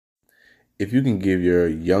If you can give your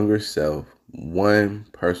younger self one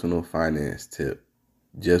personal finance tip,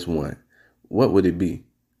 just one, what would it be?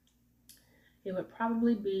 It would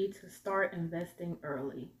probably be to start investing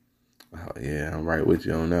early. Oh, yeah, I'm right with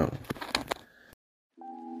you on that one.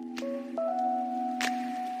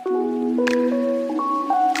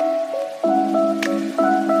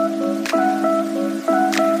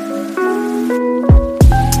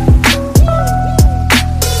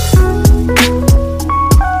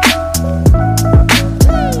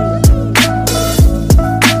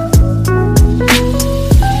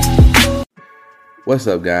 What's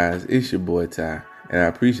up, guys? It's your boy Ty, and I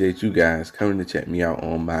appreciate you guys coming to check me out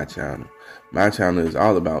on my channel. My channel is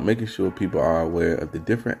all about making sure people are aware of the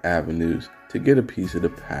different avenues to get a piece of the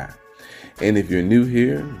pie. And if you're new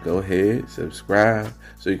here, go ahead, subscribe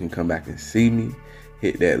so you can come back and see me.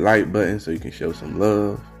 Hit that like button so you can show some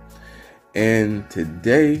love. And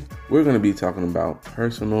today, we're going to be talking about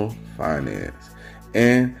personal finance.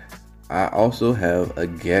 And I also have a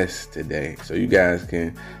guest today, so you guys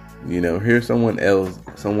can hear someone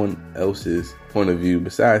else's point of view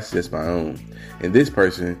besides just my own. And this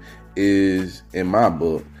person is, in my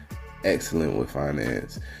book, excellent with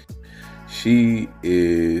finance. She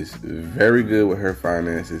is very good with her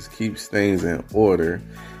finances, keeps things in order,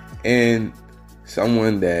 and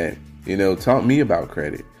someone that, taught me about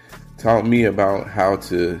credit, taught me about how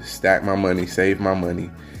to stack my money, save my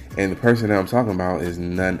money. And the person that I'm talking about is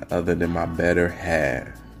none other than my better half,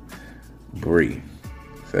 Bree.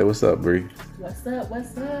 Say what's up, Bree. What's up?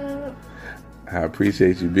 I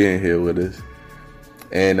appreciate you being here with us.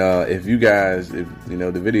 And if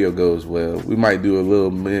the video goes well, we might do a little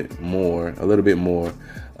bit more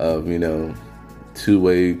of,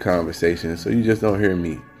 two-way conversation. So you just don't hear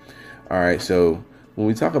me. All right. So when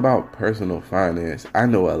we talk about personal finance, I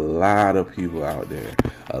know a lot of people out there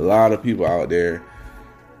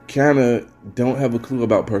kind of don't have a clue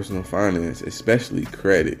about personal finance, especially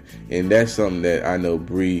credit. And that's something that I know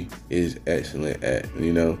Bree is excellent at.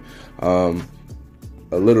 A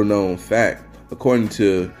little known fact, according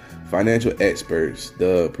to financial experts,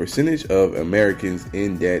 the percentage of Americans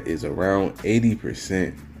in debt is around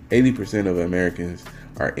 80%. 80% of Americans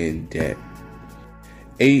are in debt.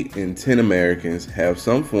 8 in 10 Americans have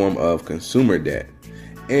some form of consumer debt.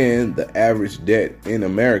 And the average debt in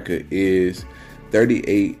America is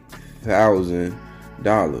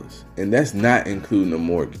 $38,000, and that's not including a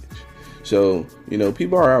mortgage. So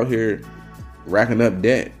people are out here racking up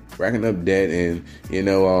debt, and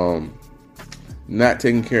not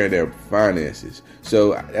taking care of their finances.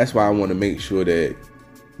 So that's why I want to make sure that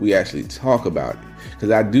we actually talk about it,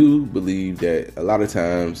 because I do believe that a lot of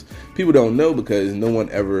times people don't know because no one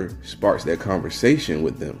ever sparks that conversation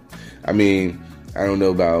with them. I mean, I don't know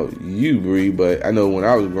about you, Bree, but I know when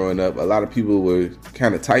I was growing up, a lot of people were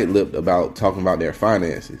kind of tight-lipped about talking about their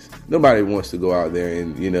finances. Nobody wants to go out there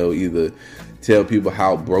and, either tell people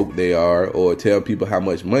how broke they are or tell people how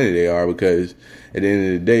much money they are, because at the end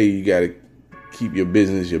of the day, you got to keep your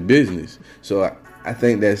business. So I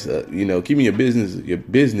think that's, keeping your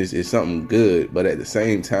business is something good. But at the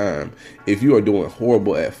same time, if you are doing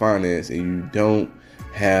horrible at finance and you don't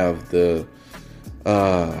have the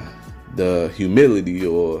humility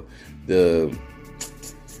or the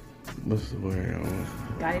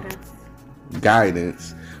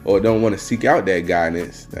guidance, or don't want to seek out that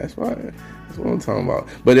guidance, that's what I'm talking about.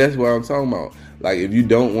 But that's what I'm talking about. Like, if you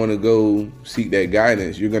don't want to go seek that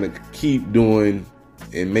guidance, you're gonna keep doing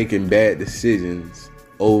and making bad decisions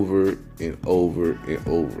over and over and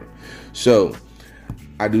over. So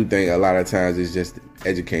I do think a lot of times it's just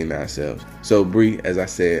educating ourselves. So Bree, as I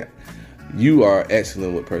said, you are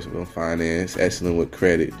excellent with personal finance, excellent with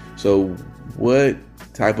credit. So what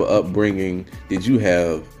type of upbringing did you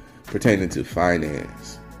have pertaining to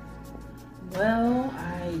finance? Well,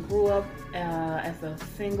 I grew up as a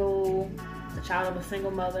child of a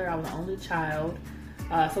single mother. I was the only child.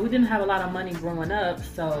 So we didn't have a lot of money growing up.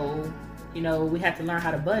 So, we had to learn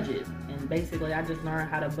how to budget. And basically, I just learned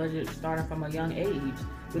how to budget starting from a young age.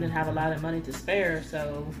 We didn't have a lot of money to spare.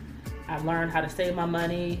 So I learned how to save my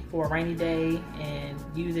money for a rainy day and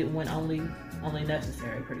use it when only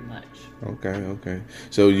necessary, pretty much. Okay.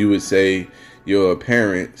 So you would say your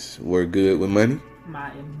parents were good with money?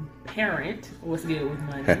 My parent was good with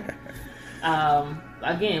money.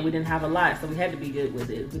 Again, we didn't have a lot, so we had to be good with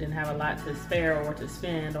it. We didn't have a lot to spare or to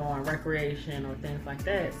spend on recreation or things like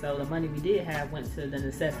that. So the money we did have went to the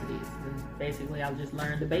necessities. And basically, I just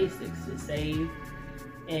learned the basics: to save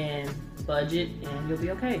and budget, and you'll be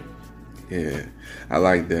okay. Yeah, I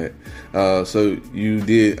like that. So you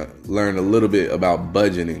did learn a little bit about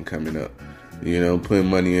budgeting coming up, putting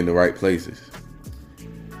money in the right places.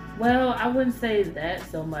 Well, I wouldn't say that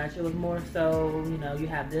so much. It was more so, you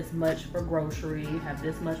have this much for grocery, you have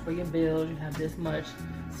this much for your bills, you have this much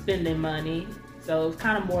spending money. So it was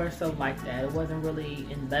kind of more so like that. It wasn't really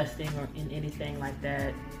investing or in anything like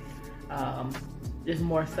that. It's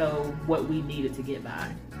more so what we needed to get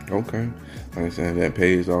by. Okay, I understand that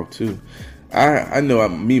pays off too. I know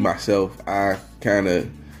me myself, I kind of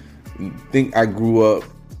think I grew up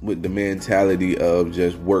with the mentality of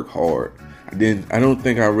just work hard. I don't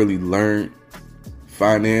think I really learned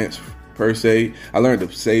finance per se. I learned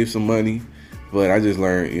to save some money, but I just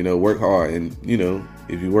learned, work hard. And,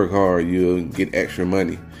 if you work hard, you'll get extra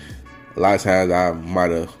money. A lot of times I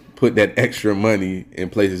might have put that extra money in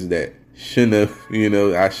places that shouldn't have,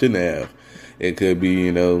 I shouldn't have. It could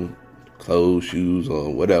be, clothes, shoes,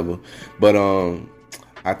 or whatever. But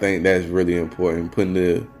I think that's really important, putting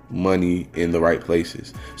the money in the right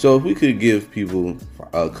places. So if we could give people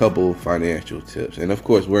a couple financial tips, and of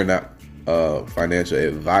course we're not financial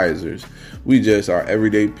advisors, we just are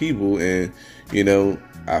everyday people, and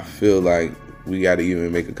I feel like we got to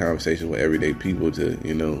even make a conversation with everyday people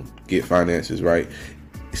to get finances right,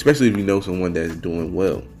 especially if you know someone that's doing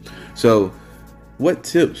well. So what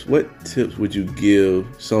tips would you give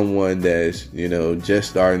someone that's just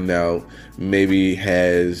starting out, maybe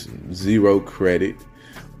has zero credit,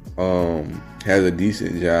 has a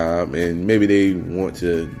decent job, and maybe they want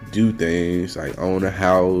to do things like own a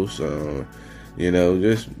house,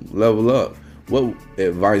 just level up? What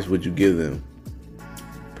advice would you give them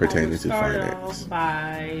pertaining to finance? Off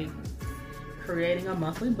by creating a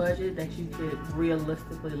monthly budget that you could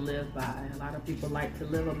realistically live by. A lot of people like to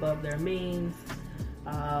live above their means,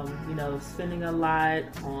 spending a lot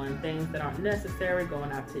on things that aren't necessary,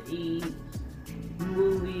 going out to eat,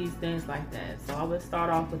 movies, things like that. So I would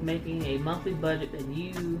start off with making a monthly budget that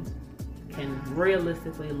you can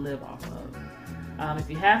realistically live off of. If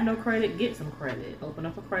you have no credit, get some credit. Open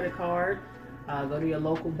up a credit card. Go to your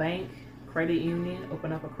local bank, credit union,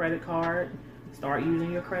 open up a credit card. Start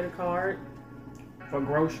using your credit card for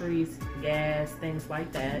groceries, gas, things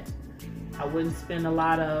like that. I wouldn't spend a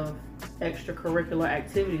lot of extracurricular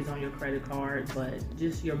activities on your credit card, but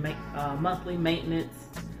just your monthly maintenance,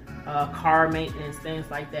 car maintenance, things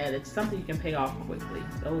like that. It's something you can pay off quickly.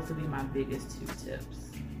 Those would be my biggest 2 tips.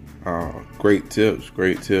 Great tips.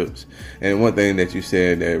 And one thing that you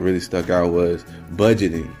said that really stuck out was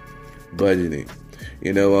budgeting.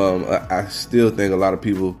 I still think a lot of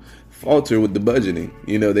people falter with the budgeting.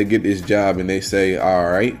 They get this job and they say, all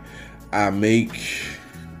right, I make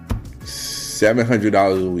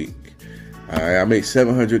 $700 a week. All right, I make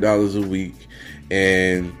 $700 a week,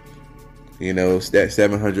 and that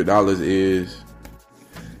 $700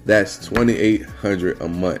 that's $2,800 a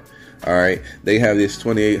month. All right, they have this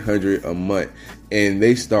 $2,800 a month, and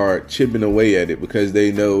they start chipping away at it because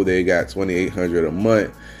they know they got $2,800 a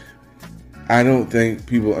month. I don't think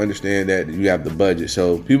people understand that you have the budget.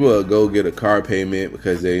 So people will go get a car payment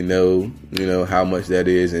because they know, how much that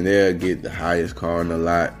is, and they'll get the highest car on the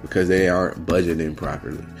lot because they aren't budgeting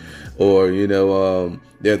properly. Or, they'll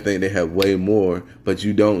think they have way more, but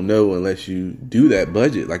you don't know unless you do that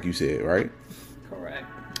budget, like you said, right? Correct.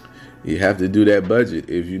 You have to do that budget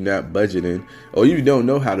if you're not budgeting, or you don't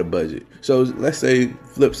know how to budget. So let's say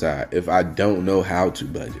flip side, if I don't know how to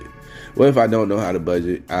budget. What if I don't know how to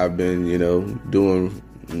budget? I've been, I've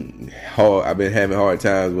been having hard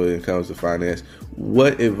times when it comes to finance.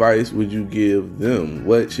 What advice would you give them?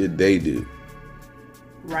 What should they do?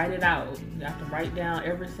 Write it out. You have to write down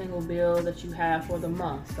every single bill that you have for the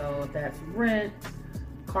month. So if that's rent,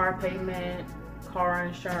 car payment, car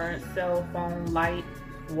insurance, cell phone, light,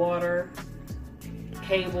 water,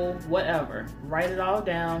 cable, whatever. Write it all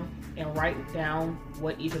down and write down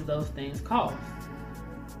what each of those things cost.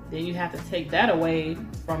 Then you have to take that away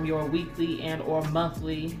from your weekly and or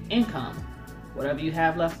monthly income. Whatever you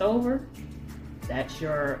have left over, that's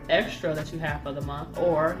your extra that you have for the month,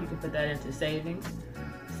 or you can put that into savings,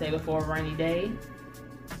 save it for a rainy day.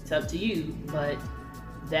 It's up to you, but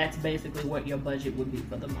that's basically what your budget would be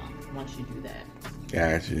for the month once you do that.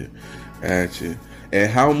 Gotcha.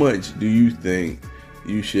 And how much do you think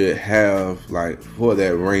you should have, like, for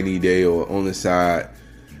that rainy day or on the side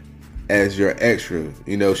as your extra?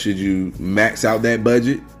 Should you max out that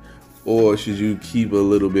budget, or should you keep a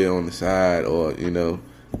little bit on the side, or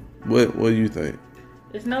what do you think?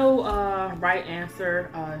 There's no right answer.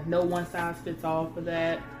 No one size fits all for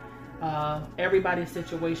that. Everybody's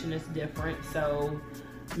situation is different. So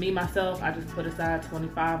me, myself, I just put aside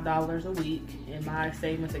 $25 a week in my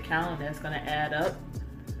savings account, and that's going to add up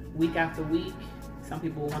week after week. Some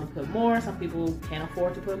people want to put more. Some people can't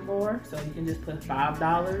afford to put more. So you can just put $5,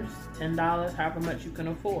 $10, however much you can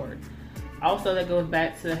afford. Also, that goes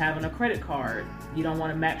back to having a credit card. You don't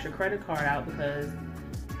want to max your credit card out because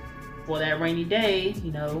for that rainy day,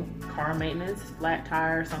 car maintenance, flat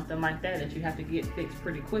tire, something like that you have to get fixed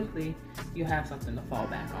pretty quickly, you have something to fall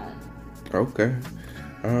back on. Okay.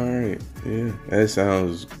 All right. Yeah, that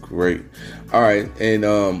sounds great. All right.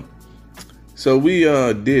 And so we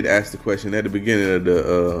did ask the question at the beginning of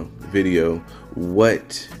the video,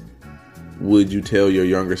 what would you tell your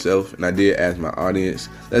younger self? And I did ask my audience.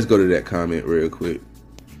 Let's go to that comment real quick.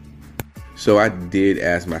 So I did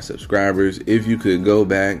ask my subscribers if you could go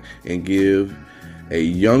back and give a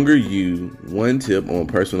younger you one tip on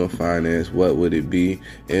personal finance, what would it be?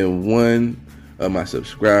 And one of my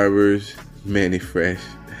subscribers, Manny Fresh,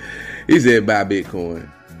 he said buy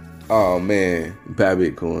Bitcoin. Oh man, buy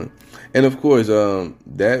Bitcoin. And of course,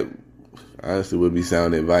 that honestly would be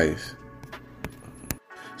sound advice.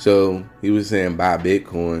 So he was saying buy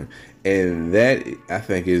Bitcoin. And that, I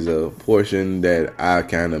think, is a portion that I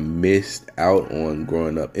kind of missed out on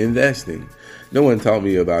growing up. Investing. No one taught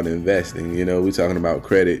me about investing. We're talking about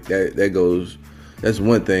credit. That's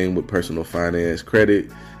one thing with personal finance. Credit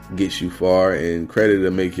gets you far, and credit will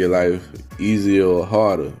make your life easier or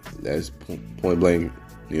harder. That's point blank.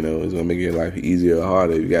 It's going to make your life easier or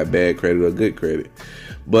harder if you got bad credit or good credit.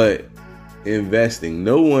 But investing,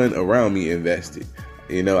 no one around me invested.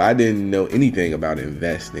 I didn't know anything about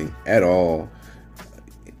investing at all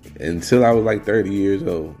until I was like 30 years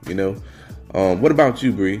old. What about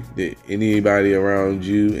you, Bree? Did anybody around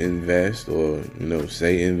you invest or,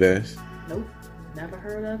 say invest? Nope. Never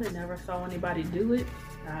heard of it. Never saw anybody do it.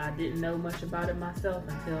 I didn't know much about it myself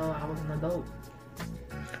until I was an adult.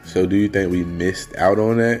 So do you think we missed out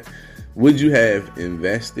on that? Would you have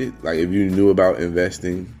invested? Like if you knew about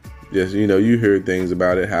investing, just, you heard things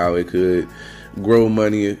about it, how it could grow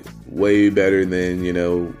money way better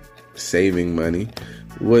than, saving money.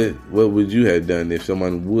 What would you have done if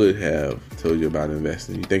someone would have told you about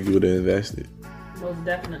investing? You think you would have invested? Most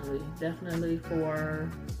definitely. Definitely for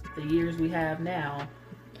the years we have now.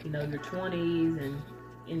 Your 20s and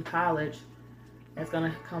in college, that's going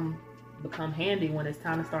to become handy when it's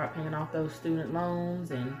time to start paying off those student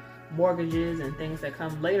loans and mortgages and things that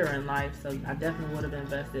come later in life. So I definitely would have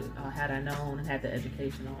invested had I known and had the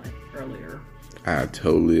education on it earlier. I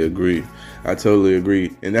totally agree.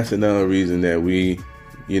 And that's another reason that we,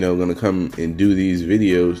 going to come and do these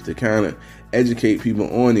videos to kind of educate people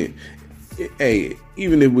on it. Hey,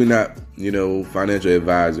 even if we're not, financial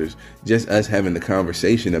advisors, just us having the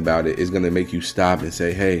conversation about it is going to make you stop and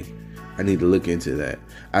say, hey, I need to look into that.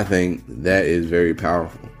 I think that is very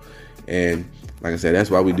powerful. And like I said, that's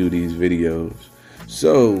why we do these videos.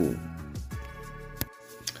 So,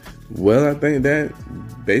 well, I think that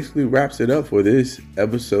basically wraps it up for this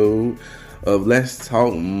episode of Let's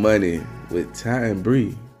Talk Money with Ty and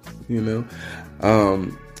Bree.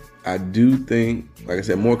 I do think, like I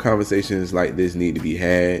said, more conversations like this need to be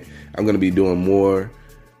had. I'm going to be doing more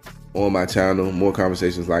on my channel, more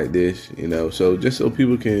conversations like this, so just so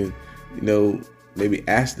people can, maybe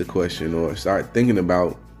ask the question or start thinking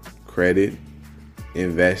about credit,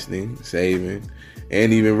 investing, saving,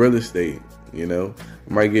 and even real estate. I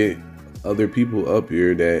might get other people up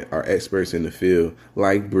here that are experts in the field,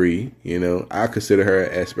 like Bree. I consider her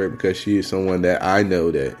an expert because she is someone that I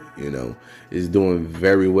know that, is doing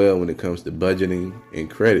very well when it comes to budgeting and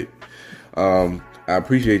credit. I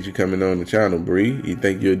appreciate you coming on the channel, Bree. You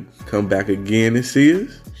think you'll come back again and see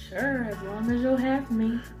us? Sure, as long as you'll have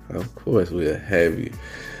me. Of course, we'll have you.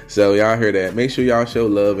 So y'all heard that. Make sure y'all show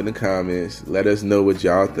love in the comments. Let us know what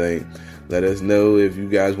y'all think. Let us know if you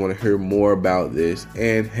guys want to hear more about this.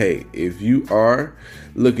 And hey, if you are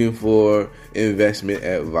looking for investment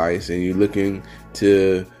advice and you're looking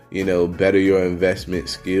to, better your investment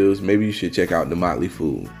skills, maybe you should check out The Motley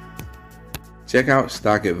Fool. Check out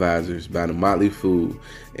Stock Advisors by The Motley Fool.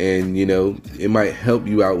 And, it might help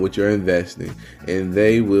you out with your investing. And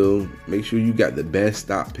they will make sure you got the best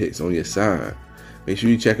stock picks on your side. Make sure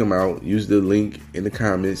you check them out. Use the link in the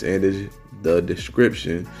comments and the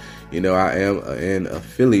description. I am an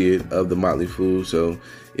affiliate of The Motley Fool. So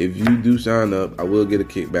if you do sign up, I will get a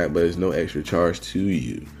kickback, but there's no extra charge to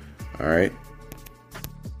you. All right.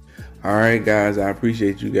 All right, guys. I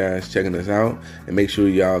appreciate you guys checking us out. And make sure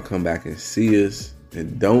y'all come back and see us.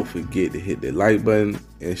 And don't forget to hit the like button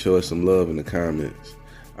and show us some love in the comments.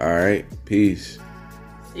 All right. Peace.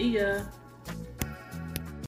 See ya.